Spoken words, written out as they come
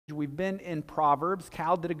We've been in Proverbs.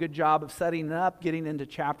 Cal did a good job of setting it up, getting into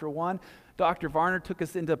chapter 1. Dr. Varner took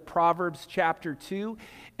us into Proverbs chapter 2.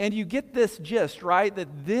 And you get this gist, right?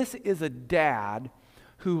 That this is a dad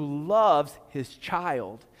who loves his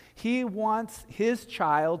child. He wants his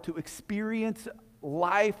child to experience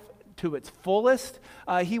life to its fullest.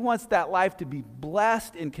 He wants that life to be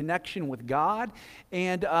blessed in connection with God.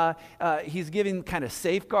 And he's giving kind of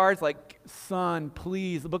safeguards like, son,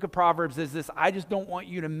 please, the book of Proverbs is this, I just don't want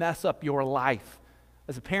you to mess up your life.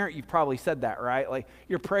 As a parent, you've probably said that, right? Like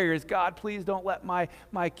your prayer is, God, please don't let my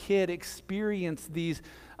kid experience these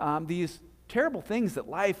terrible things that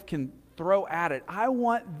life can throw at it. I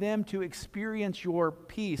want them to experience your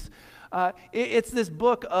peace. It's this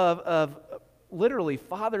book of literally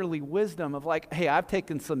fatherly wisdom of like, hey, I've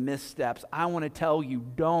taken some missteps. I want to tell you,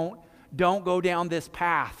 don't go down this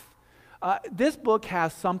path. This book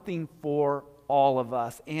has something for all of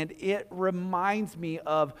us, and it reminds me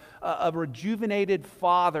of a rejuvenated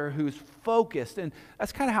father who's focused, and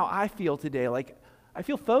that's kind of how I feel today. Like, I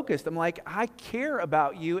feel focused. I'm like, I care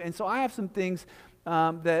about you, and so I have some things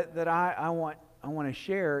that I want to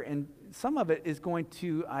share, and some of it is going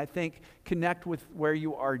to, I think, connect with where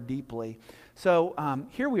you are deeply. So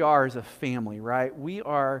here we are as a family, right? We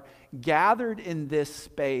are gathered in this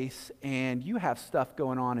space, and you have stuff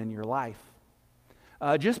going on in your life.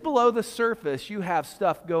 Just below the surface, you have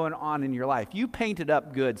stuff going on in your life. You painted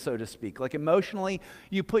up good, so to speak. Like emotionally,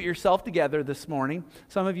 you put yourself together this morning.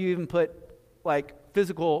 Some of you even put like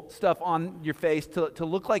physical stuff on your face to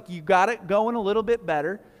look like you got it going a little bit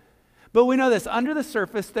better. But we know this, under the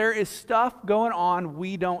surface, there is stuff going on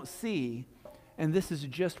we don't see. And this is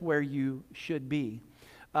just where you should be.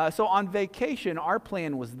 So on vacation, our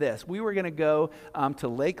plan was this. We were going to go to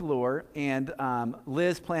Lake Lure, and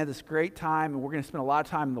Liz planned this great time, and we're going to spend a lot of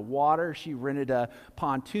time in the water. She rented a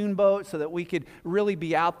pontoon boat so that we could really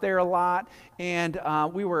be out there a lot, and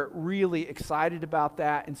we were really excited about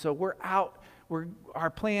that. And so we're out. Our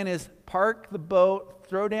plan is park the boat,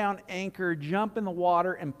 throw down anchor, jump in the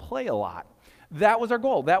water, and play a lot. That was our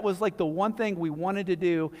goal. That was like the one thing we wanted to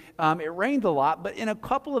do. It rained a lot, but in a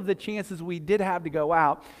couple of the chances we did have to go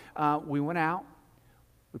out, we went out,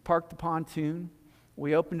 we parked the pontoon,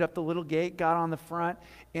 we opened up the little gate, got on the front,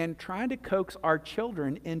 and trying to coax our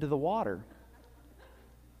children into the water.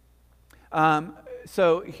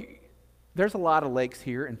 There's a lot of lakes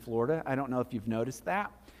here in Florida. I don't know if you've noticed that.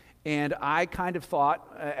 And I kind of thought,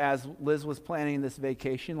 as Liz was planning this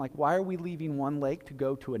vacation, like, why are we leaving one lake to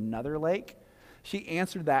go to another lake? She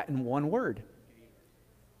answered that in one word.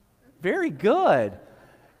 Very good.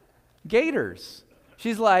 Gators.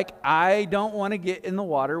 She's like, I don't want to get in the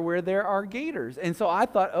water where there are gators. And so I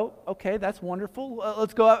thought, oh, okay, that's wonderful.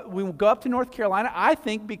 Let's go up. We will go up to North Carolina. I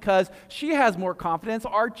think because she has more confidence,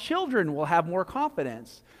 our children will have more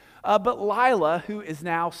confidence. But Lila, who is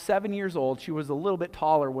now 7 years old, she was a little bit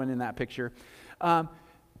taller when in that picture,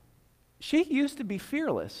 she used to be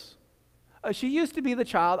fearless. She used to be the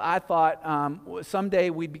child I thought someday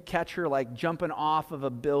we'd catch her like jumping off of a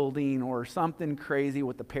building or something crazy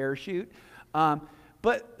with the parachute.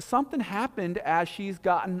 But something happened as she's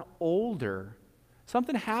gotten older.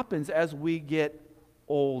 Something happens as we get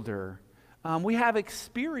older. We have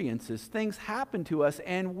experiences. Things happen to us,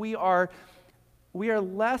 and we are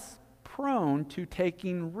less prone to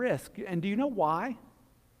taking risk. And do you know why?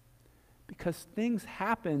 Because things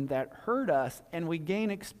happen that hurt us, and we gain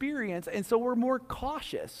experience, and so we're more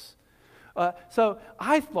cautious. So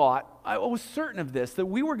I thought, I was certain of this, that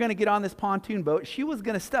we were going to get on this pontoon boat. She was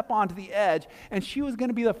going to step onto the edge, and she was going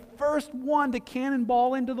to be the first one to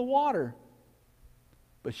cannonball into the water.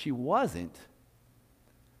 But she wasn't.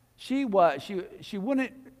 She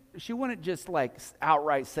wouldn't just like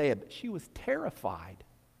outright say it, but she was terrified.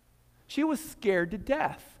 She was scared to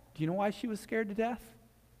death. Do you know why she was scared to death?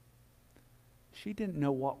 She didn't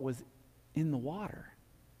know what was in the water.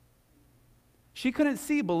 She couldn't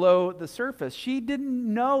see below the surface. She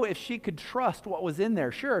didn't know if she could trust what was in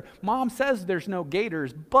there. Sure, Mom says there's no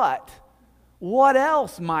gators, but what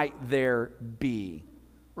else might there be,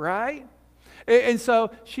 right? And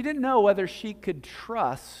so she didn't know whether she could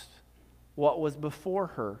trust what was before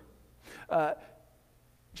her.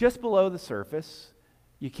 Just below the surface,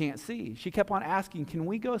 you can't see. She kept on asking, can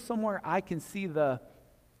we go somewhere I can see the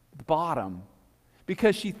bottom?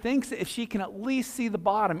 Because she thinks if she can at least see the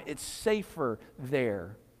bottom, it's safer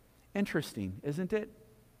there. Interesting, isn't it?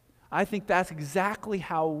 I think that's exactly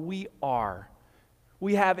how we are.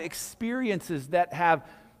 We have experiences that have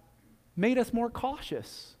made us more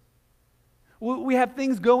cautious. We have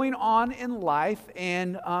things going on in life,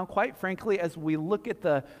 and quite frankly, as we look at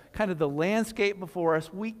the kind of the landscape before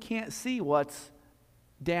us, we can't see what's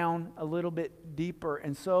down a little bit deeper.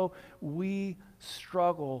 And so we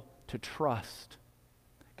struggle to trust.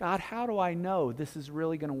 God, how do I know this is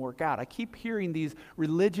really going to work out? I keep hearing these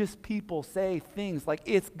religious people say things like,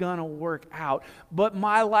 it's going to work out. But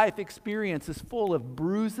my life experience is full of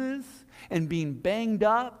bruises and being banged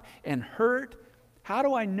up and hurt. How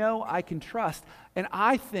do I know I can trust? And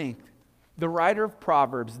I think the writer of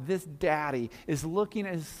Proverbs, this daddy, is looking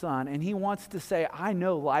at his son and he wants to say, I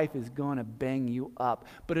know life is going to bang you up,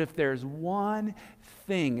 but if there's one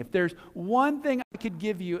thing I could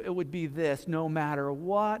give you, it would be this: no matter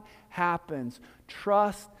what happens,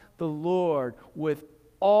 trust the Lord with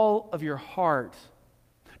all of your heart.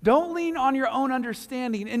 Don't lean on your own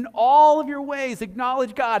understanding. In all of your ways,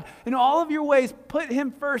 acknowledge God. In all of your ways, put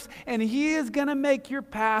him first, and he is going to make your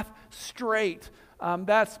path straight.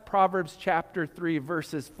 That's Proverbs chapter 3,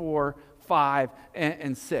 verses 4, 5,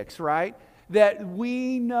 and 6, right? That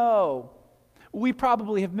we know. We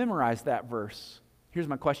probably have memorized that verse. Here's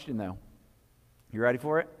my question, though. You ready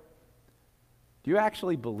for it? Do you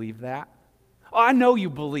actually believe that? Oh, I know you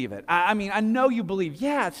believe it. I know you believe.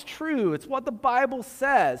 Yeah, it's true. It's what the Bible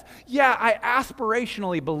says. Yeah, I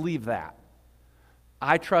aspirationally believe that.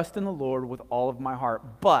 I trust in the Lord with all of my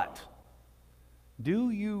heart. But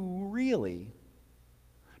do you really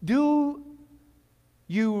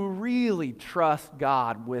trust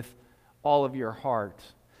God with all of your heart?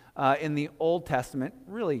 In the Old Testament,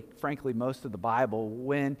 really, frankly, most of the Bible,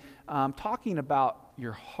 when talking about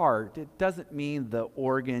your heart, it doesn't mean the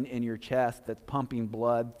organ in your chest that's pumping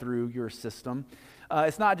blood through your system.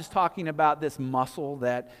 It's not just talking about this muscle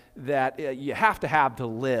that you have to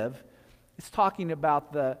live. It's talking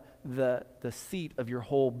about the seat of your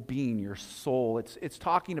whole being, your soul. It's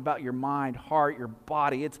talking about your mind, heart, your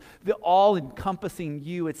body. It's the all-encompassing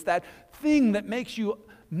you. It's that thing that makes you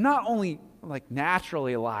not only like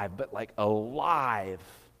naturally alive, but like alive.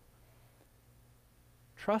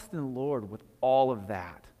 Trust in the Lord with all of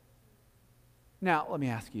that. Now, let me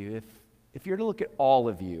ask you, if you're to look at all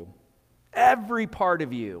of you, every part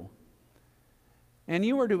of you, and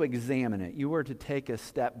you were to examine it, you were to take a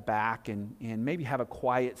step back and maybe have a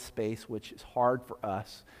quiet space, which is hard for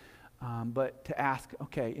us, but to ask,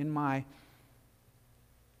 okay, in my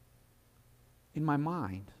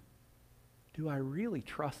mind, do I really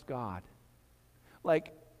trust God?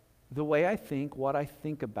 Like the way I think, what I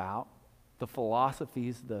think about, the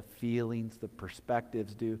philosophies, the feelings, the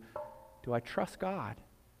perspectives, do I trust God?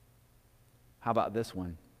 How about this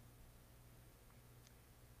one?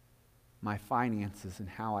 My finances and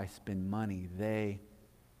how I spend money,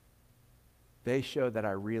 they show that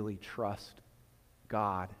I really trust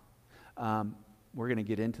God. We're going to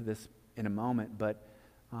get into this in a moment, but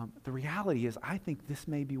the reality is I think this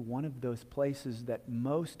may be one of those places that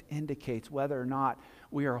most indicates whether or not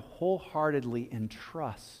we are wholeheartedly in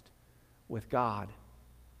trust with God.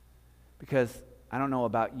 Because I don't know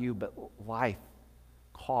about you, but life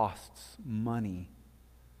costs money.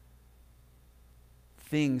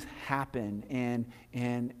 Things happen, and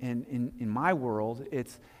in my world,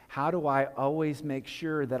 it's how do I always make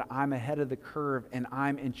sure that I'm ahead of the curve and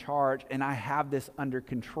I'm in charge and I have this under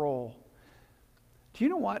control? Do you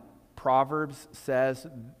know what Proverbs says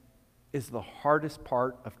is the hardest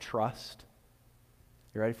part of trust?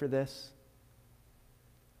 You ready for this?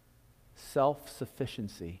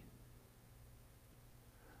 Self-sufficiency.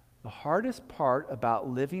 The hardest part about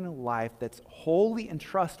living a life that's wholly in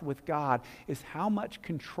trust with God is how much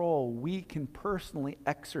control we can personally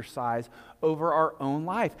exercise over our own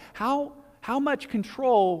life. How much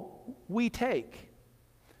control we take.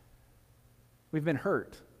 We've been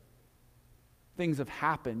hurt. Things have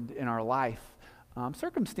happened in our life.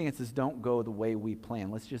 Circumstances don't go the way we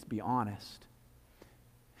plan. Let's just be honest.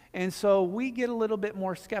 And so we get a little bit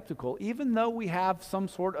more skeptical, even though we have some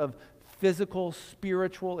sort of physical,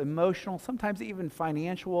 spiritual, emotional, sometimes even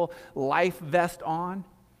financial life vest on.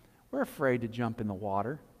 We're afraid to jump in the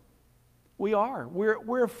water. We are.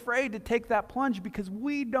 We're afraid to take that plunge because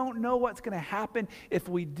we don't know what's going to happen if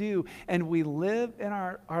we do. And we live in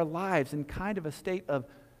our lives in kind of a state of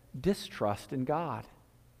distrust in God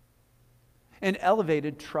and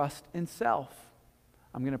elevated trust in self.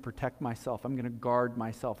 I'm going to protect myself. I'm going to guard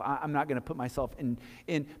myself. I'm not going to put myself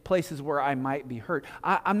in places where I might be hurt.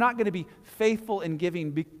 I'm not going to be faithful in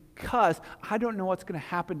giving because I don't know what's going to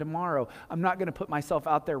happen tomorrow. I'm not going to put myself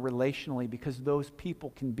out there relationally because those people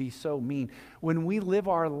can be so mean. When we live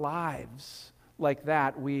our lives like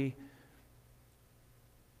that, we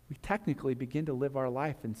technically begin to live our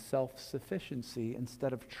life in self-sufficiency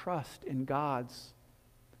instead of trust in God's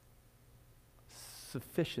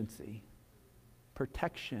sufficiency,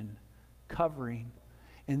 protection, covering.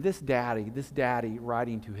 And this daddy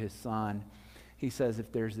writing to his son, he says,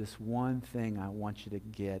 if there's this one thing I want you to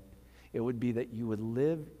get, it would be that you would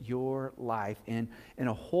live your life in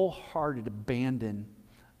a wholehearted abandon,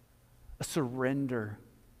 a surrender,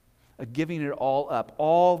 a giving it all up,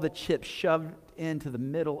 all the chips shoved into the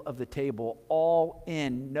middle of the table, all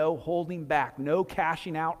in, no holding back, no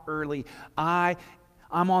cashing out early. I'm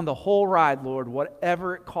on the whole ride, Lord,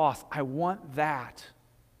 whatever it costs. I want that.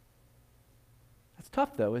 That's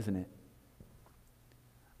tough though, isn't it?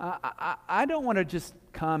 I don't want to just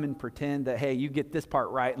come and pretend that, hey, you get this part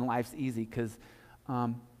right and life's easy, because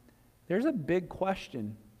there's a big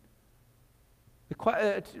question.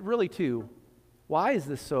 It's really two. Why is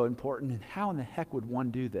this so important, and how in the heck would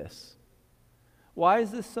one do this? Why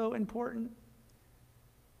is this so important?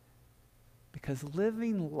 Because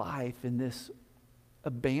living life in this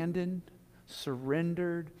abandoned,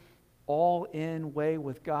 surrendered, all-in way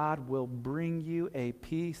with God will bring you a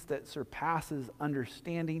peace that surpasses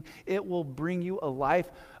understanding. It will bring you a life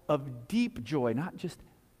of deep joy, not just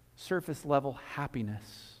surface-level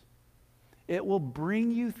happiness. It will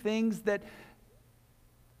bring you things that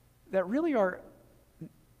really are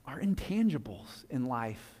intangibles in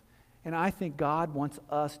life. And I think God wants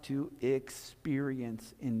us to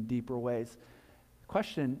experience in deeper ways. The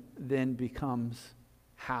question then becomes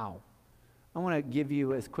how? I want to give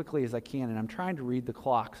you as quickly as I can, and I'm trying to read the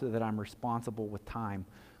clock so that I'm responsible with time.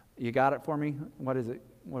 You got it for me? What is it?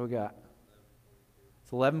 What do we got?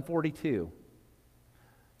 It's 11:42.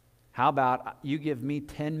 How about you give me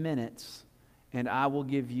 10 minutes, and I will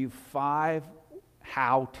give you 5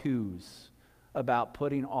 how-tos about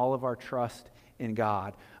putting all of our trust in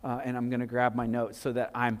God. And I'm going to grab my notes so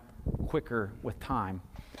that I'm quicker with time.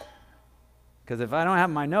 Because if I don't have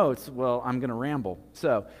my notes, well, I'm going to ramble.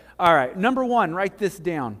 So, all right, number 1, write this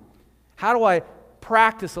down. How do I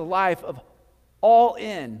practice a life of all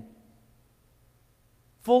in,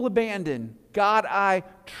 full abandon? God, I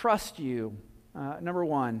trust you. Number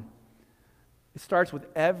 1, it starts with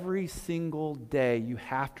every single day you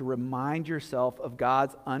have to remind yourself of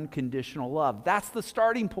God's unconditional love. That's the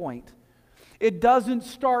starting point. It doesn't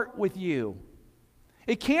start with you.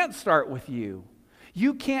 It can't start with you.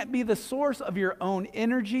 You can't be the source of your own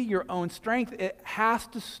energy, your own strength. It has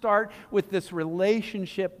to start with this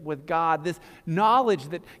relationship with God, this knowledge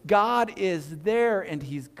that God is there and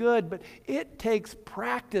He's good. But it takes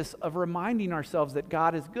practice of reminding ourselves that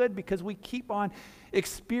God is good, because we keep on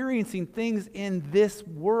experiencing things in this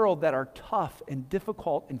world that are tough and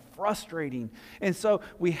difficult and frustrating. And so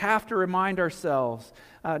we have to remind ourselves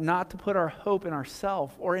not to put our hope in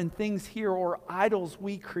ourselves or in things here or idols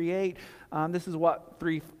we create. This is what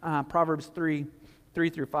Proverbs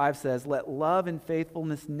 3:3-5 says. Let love and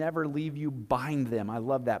faithfulness never leave you. Bind them. I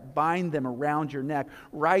love that. Bind them around your neck.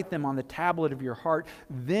 Write them on the tablet of your heart.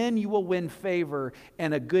 Then you will win favor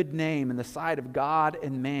and a good name in the sight of God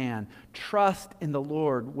and man. Trust in the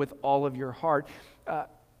Lord with all of your heart.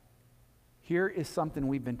 Here is something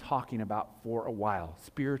we've been talking about for a while.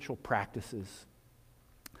 Spiritual practices.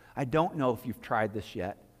 I don't know if you've tried this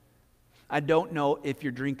yet. I don't know if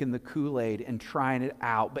you're drinking the Kool-Aid and trying it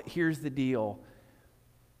out, but here's the deal.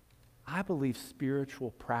 I believe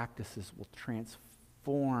spiritual practices will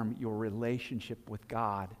transform your relationship with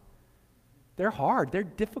God. They're hard. They're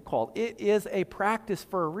difficult. It is a practice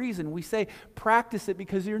for a reason. We say practice it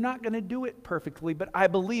because you're not going to do it perfectly, but I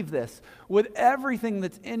believe this. With everything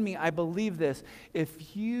that's in me, I believe this.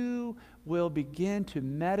 If you will begin to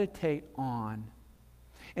meditate on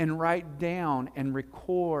and write down and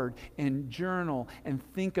record and journal and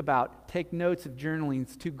think about, take notes if journaling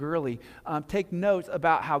is too girly, take notes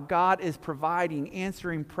about how God is providing,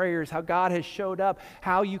 answering prayers, how God has showed up,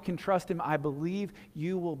 how you can trust Him. I believe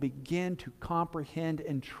you will begin to comprehend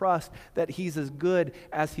and trust that He's as good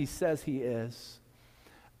as He says He is.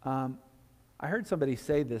 I heard somebody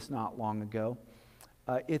say this not long ago.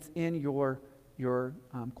 It's in your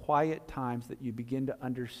quiet times that you begin to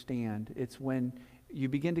understand. It's when you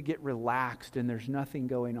begin to get relaxed and there's nothing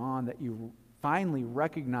going on that you finally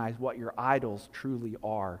recognize what your idols truly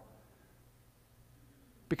are.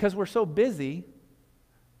 Because we're so busy,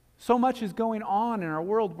 so much is going on in our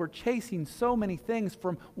world. We're chasing so many things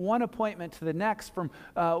from one appointment to the next, from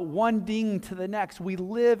one ding to the next. We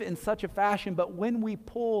live in such a fashion, but when we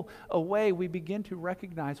pull away, we begin to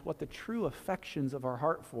recognize what the true affections of our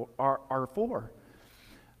heart are for.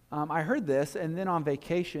 I heard this, and then on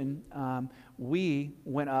vacation, we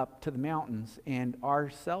went up to the mountains, and our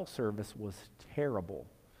cell service was terrible.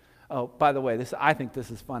 Oh, by the way, I think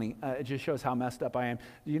this is funny. It just shows how messed up I am.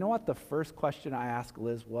 Do you know what the first question I asked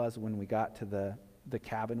Liz was when we got to the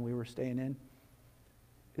cabin we were staying in?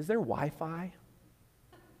 Is there Wi-Fi?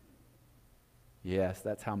 Yes,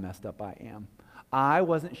 that's how messed up I am. I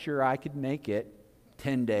wasn't sure I could make it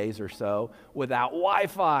 10 days or so without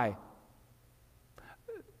Wi-Fi.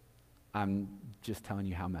 I'm just telling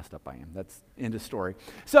you how messed up I am. That's end of story.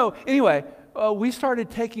 So anyway, we started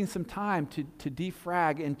taking some time to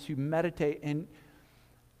defrag and to meditate, and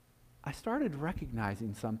I started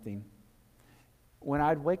recognizing something. When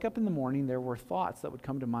I'd wake up in the morning, there were thoughts that would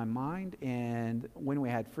come to my mind, and when we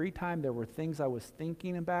had free time, there were things I was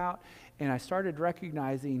thinking about, and I started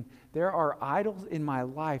recognizing there are idols in my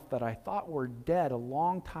life that I thought were dead a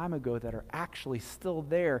long time ago that are actually still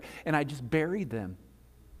there, and I just buried them.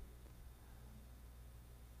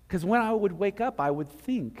 Because when I would wake up, I would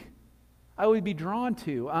think. I would be drawn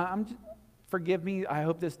to. Forgive me, I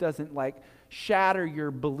hope this doesn't shatter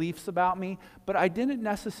your beliefs about me, but I didn't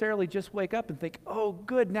necessarily just wake up and think, oh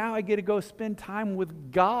good, now I get to go spend time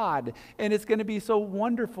with God, and it's going to be so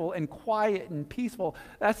wonderful and quiet and peaceful.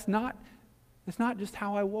 It's not just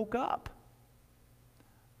how I woke up.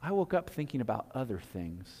 I woke up thinking about other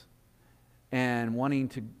things and wanting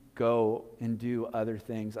to go and do other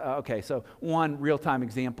things. Okay, so one real-time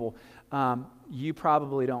example. You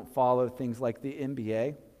probably don't follow things like the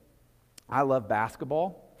NBA. I love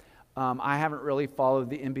basketball. I haven't really followed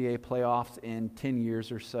the NBA playoffs in 10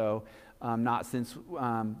 years or so, not since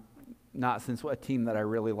a team that I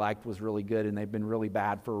really liked was really good, and they've been really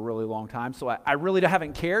bad for a really long time, so I really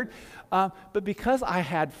haven't cared. But because I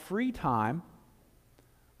had free time,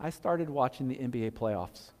 I started watching the NBA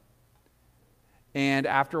playoffs. And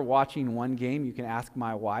after watching one game, you can ask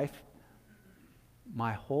my wife,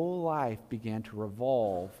 my whole life began to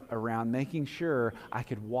revolve around making sure I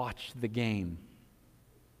could watch the game.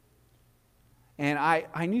 And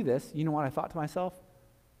I knew this. You know what I thought to myself?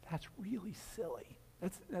 That's really silly.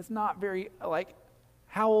 That's not very,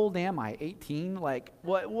 how old am I? 18?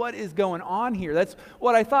 What is going on here? That's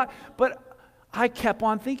what I thought. But I kept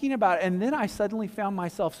on thinking about it. And then I suddenly found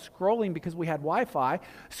myself scrolling, because we had Wi-Fi,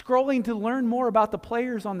 scrolling to learn more about the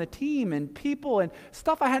players on the team and people and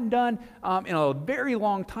stuff I hadn't done in a very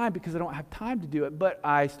long time, because I don't have time to do it. But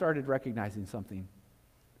I started recognizing something.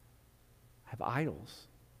 I have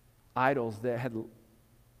idols that had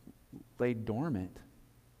laid dormant,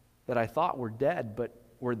 that I thought were dead, but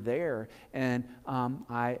were there. And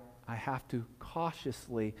I have to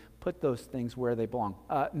cautiously put those things where they belong.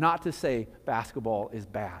 Not to say basketball is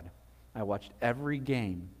bad. I watched every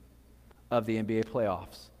game of the NBA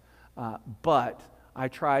playoffs. But I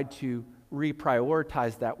tried to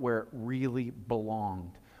reprioritize that where it really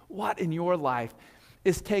belonged. What in your life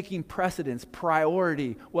is taking precedence,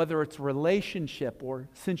 priority, whether it's relationship or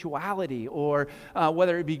sensuality, or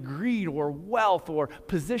whether it be greed or wealth or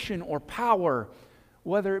position or power,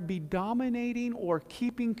 whether it be dominating or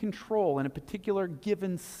keeping control in a particular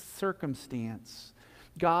given circumstance?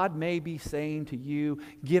 God may be saying to you,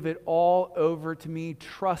 give it all over to me.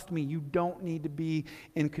 Trust me, you don't need to be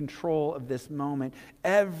in control of this moment.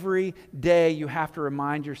 Every day you have to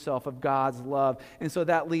remind yourself of God's love. And so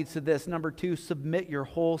that leads to this. Number 2, submit your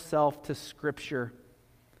whole self to Scripture.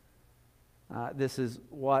 This is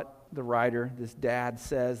what the writer, this dad,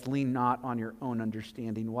 says, lean not on your own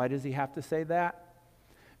understanding. Why does he have to say that?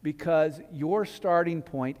 Because your starting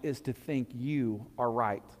point is to think you are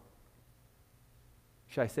right.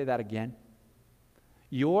 Should I say that again?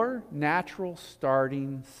 Your natural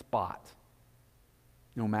starting spot,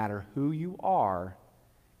 no matter who you are,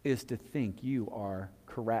 is to think you are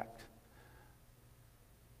correct.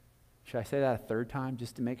 Should I say that a third time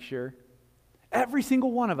just to make sure? Every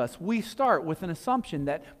single one of us, we start with an assumption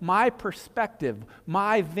that my perspective,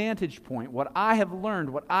 my vantage point, what I have learned,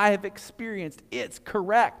 what I have experienced, it's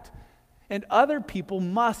correct. And other people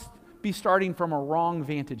must be starting from a wrong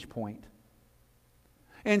vantage point.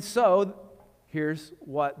 And so, here's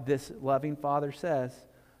what this loving Father says.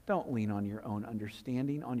 Don't lean on your own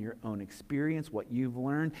understanding, on your own experience, what you've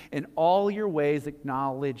learned. In all your ways,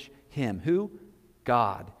 acknowledge Him. Who?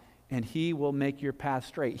 God. And He will make your path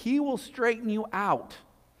straight. He will straighten you out.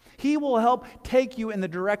 He will help take you in the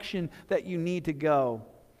direction that you need to go.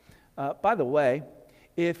 By the way,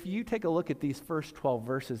 if you take a look at these first 12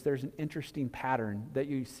 verses, there's an interesting pattern that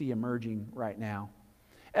you see emerging right now.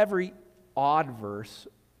 Every odd verse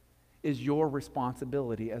is your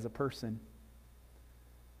responsibility as a person.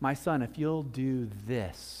 My son, if you'll do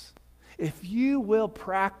this, if you will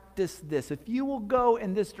practice this, if you will go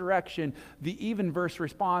in this direction, the even verse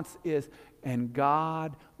response is, and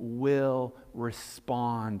God will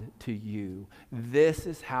respond to you. This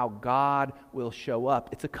is how God will show up.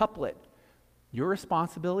 It's a couplet. Your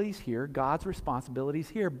responsibility's here, God's responsibility's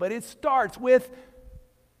here, but it starts with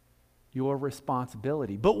your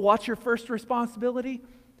responsibility. But what's your first responsibility?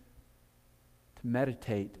 to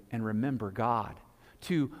meditate and remember God,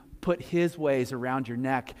 to put His ways around your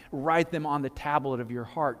neck, write them on the tablet of your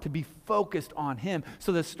heart, to be focused on Him.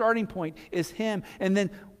 So the starting point is Him, and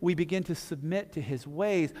then we begin to submit to His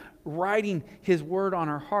ways, writing His word on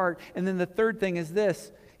our heart. And then the third thing is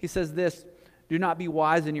this. He says this, do not be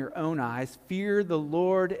wise in your own eyes. Fear the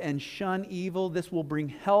Lord and shun evil. This will bring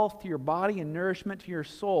health to your body and nourishment to your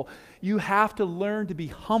soul. You have to learn to be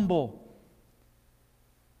humble.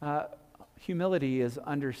 Humility is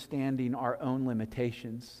understanding our own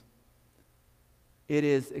limitations. It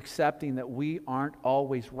is accepting that we aren't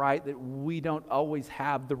always right, that we don't always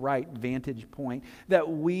have the right vantage point, that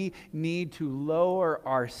we need to lower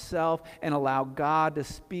ourselves and allow God to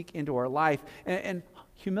speak into our life. And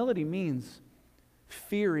humility means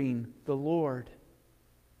fearing the Lord,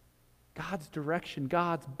 God's direction,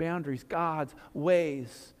 God's boundaries, God's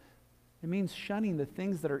ways. It means shunning the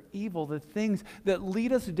things that are evil, the things that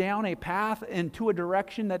lead us down a path into a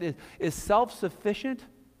direction that is self-sufficient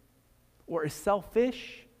or is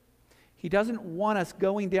selfish. He doesn't want us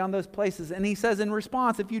going down those places. And He says in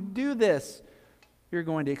response, if you do this, you're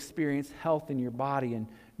going to experience health in your body and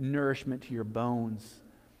nourishment to your bones.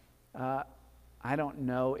 I don't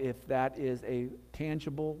know if that is a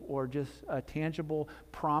tangible or just a tangible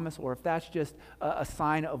promise, or if that's just a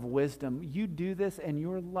sign of wisdom. You do this and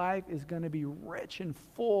your life is going to be rich and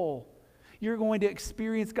full. You're going to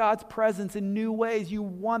experience God's presence in new ways. You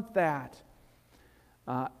want that.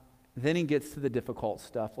 Then He gets to the difficult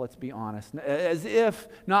stuff, let's be honest. As if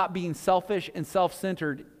not being selfish and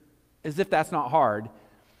self-centered, as if that's not hard,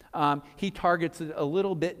 He targets it a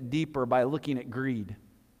little bit deeper by looking at greed.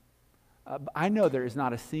 I know there is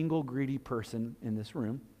not a single greedy person in this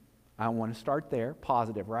room. I want to start there,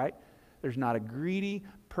 positive, right? There's not a greedy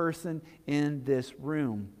person in this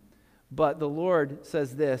room. But the Lord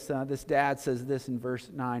says this, this dad says this in verse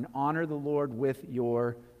 9, honor the Lord with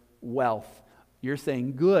your wealth. You're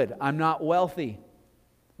saying, good, I'm not wealthy.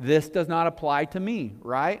 This does not apply to me,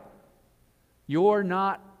 right? You're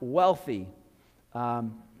not wealthy.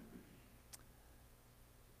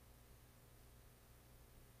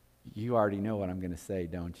 You already know what I'm going to say,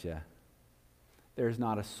 don't you? There's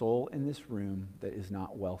not a soul in this room that is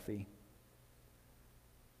not wealthy.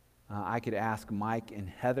 I could ask Mike and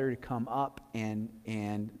Heather to come up and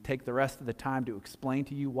take the rest of the time to explain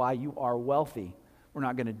to you why you are wealthy. We're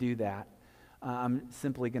not going to do that. I'm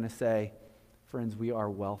simply going to say, friends, we are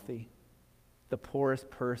wealthy. The poorest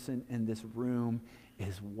person in this room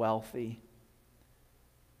is wealthy.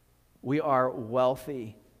 We are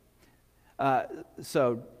wealthy.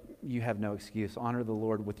 So you have no excuse. Honor the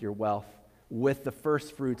Lord with your wealth, with the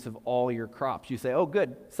first fruits of all your crops. You say, oh,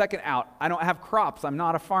 good, second out. I don't have crops. I'm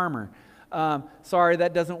not a farmer. Sorry,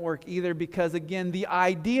 that doesn't work either, because, again, the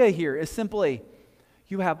idea here is simply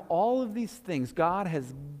you have all of these things God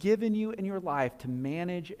has given you in your life to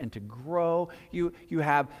manage and to grow. You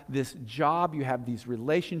have this job, you have these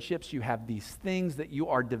relationships, you have these things that you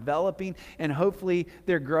are developing, and hopefully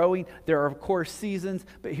they're growing. There are, of course, seasons,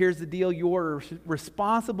 but here's the deal. You're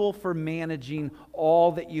responsible for managing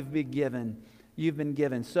all that you've been given.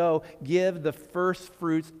 So give the first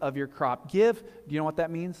fruits of your crop. Give, do you know what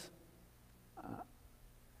that means?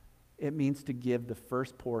 It means to give the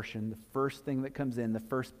first portion, the first thing that comes in, the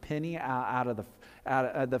first penny out of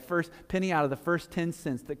the first 10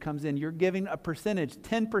 cents that comes in. You're giving a percentage.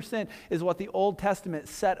 10% is what the Old Testament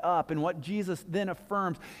set up and what Jesus then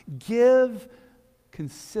affirms. Give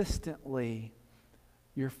consistently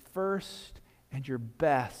your first and your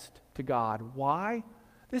best to God. Why?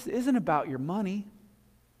 This isn't about your money.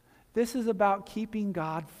 This is about keeping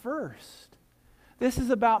God first. This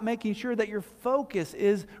is about making sure that your focus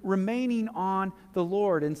is remaining on the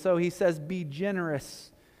Lord. And so He says, be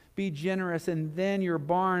generous, and then your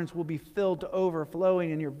barns will be filled to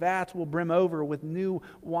overflowing, and your vats will brim over with new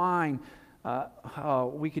wine.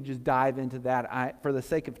 We could just dive into that. For the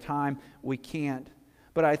sake of time, we can't.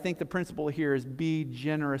 But I think the principle here is be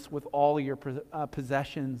generous with all your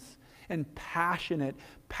possessions, and passionate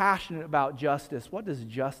about justice. What does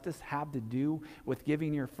justice have to do with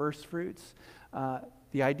giving your first fruits?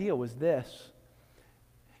 The idea was this,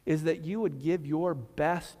 is that you would give your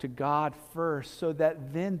best to God first, so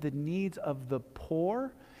that then the needs of the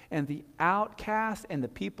poor and the outcast and the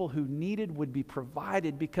people who needed would be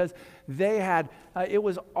provided, because they had, it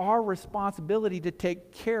was our responsibility to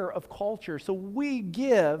take care of culture. So we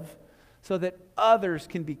give so that others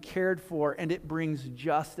can be cared for, and it brings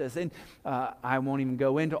justice. And I won't even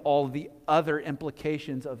go into all the other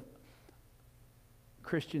implications of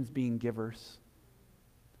Christians being givers,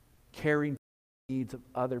 caring for the needs of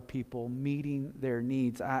other people, meeting their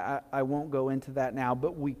needs. I won't go into that now,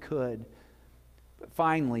 but we could. But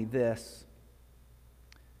finally, this.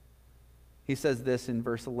 He says this in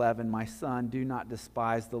verse 11, "My son, do not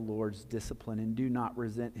despise the Lord's discipline and do not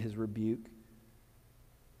resent his rebuke.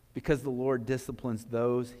 Because the Lord disciplines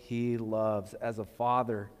those he loves. As a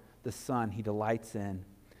father, the son he delights in."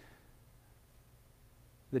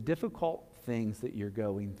 The difficult things that you're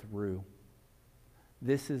going through,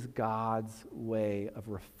 this is God's way of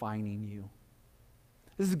refining you.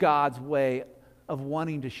 This is God's way of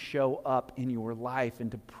wanting to show up in your life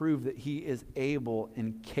and to prove that he is able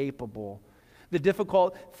and capable. The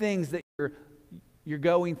difficult things that you're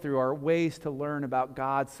going through are ways to learn about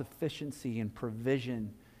God's sufficiency and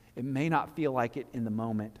provision. It may not feel like it in the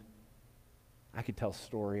moment. I could tell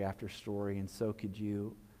story after story, and so could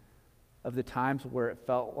you, of the times where it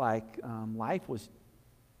felt like life was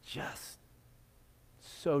just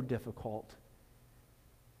so difficult,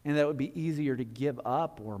 and that it would be easier to give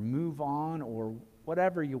up or move on or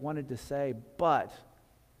whatever you wanted to say. But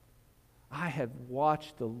I have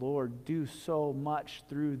watched the Lord do so much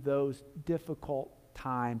through those difficult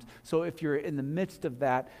times. So if you're in the midst of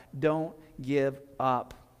that, don't give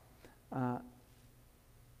up.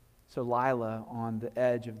 So Lila, on the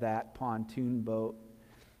edge of that pontoon boat,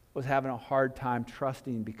 was having a hard time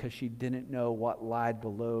trusting because she didn't know what laid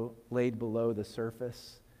below the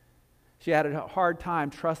surface. She had a hard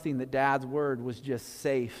time trusting that Dad's word was just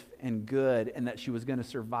safe and good and that she was going to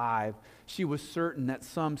survive. She was certain that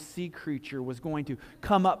some sea creature was going to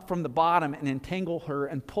come up from the bottom and entangle her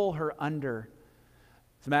and pull her under.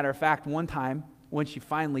 As a matter of fact, one time when she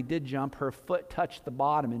finally did jump, her foot touched the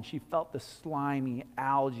bottom and she felt the slimy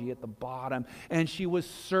algae at the bottom, and she was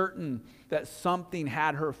certain that something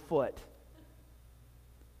had her foot.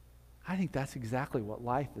 I think that's exactly what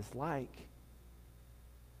life is like.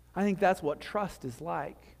 I think that's what trust is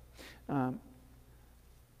like.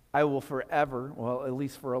 I will forever, well, at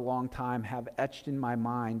least for a long time, have etched in my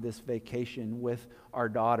mind this vacation with our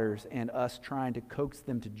daughters and us trying to coax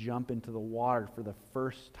them to jump into the water for the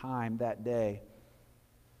first time that day.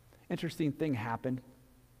 Interesting thing happened.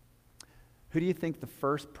 Who do you think the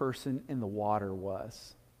first person in the water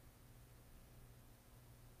was?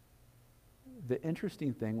 The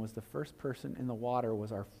interesting thing was the first person in the water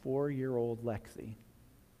was our 4-year-old Lexi.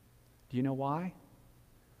 Do you know why?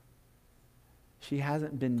 She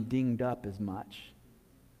hasn't been dinged up as much.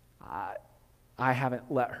 I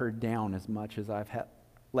haven't let her down as much as I've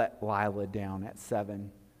let Lila down at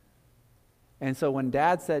 7. And so when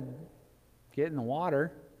Dad said, "Get in the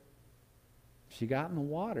water," she got in the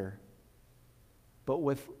water. But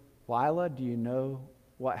with Lila, do you know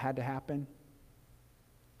what had to happen?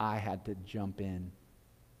 I had to jump in.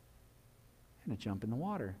 I had to jump in the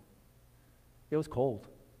water. It was cold.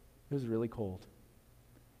 It was really cold.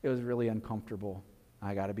 It was really uncomfortable.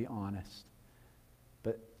 I got to be honest.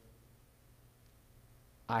 But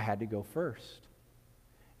I had to go first.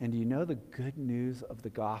 And do you know the good news of the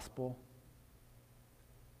gospel?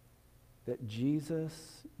 That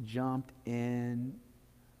Jesus jumped in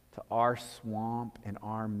to our swamp and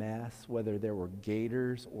our mess, whether there were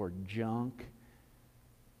gators or junk.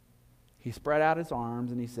 He spread out his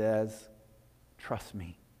arms and he says, "Trust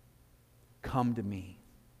me. Come to me."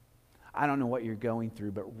 I don't know what you're going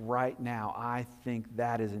through, but right now I think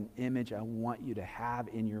that is an image I want you to have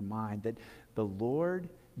in your mind, that the Lord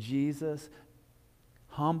Jesus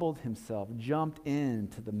humbled himself, jumped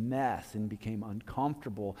into the mess and became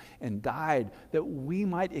uncomfortable and died that we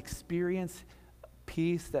might experience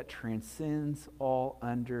peace that transcends all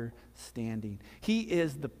understanding. He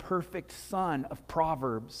is the perfect son of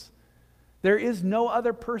Proverbs. There is no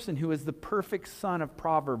other person who is the perfect son of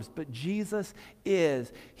Proverbs, but Jesus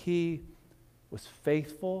is. He was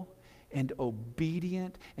faithful and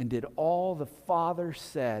obedient and did all the Father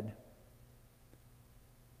said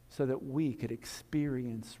so that we could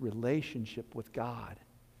experience relationship with God.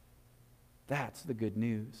 That's the good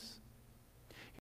news.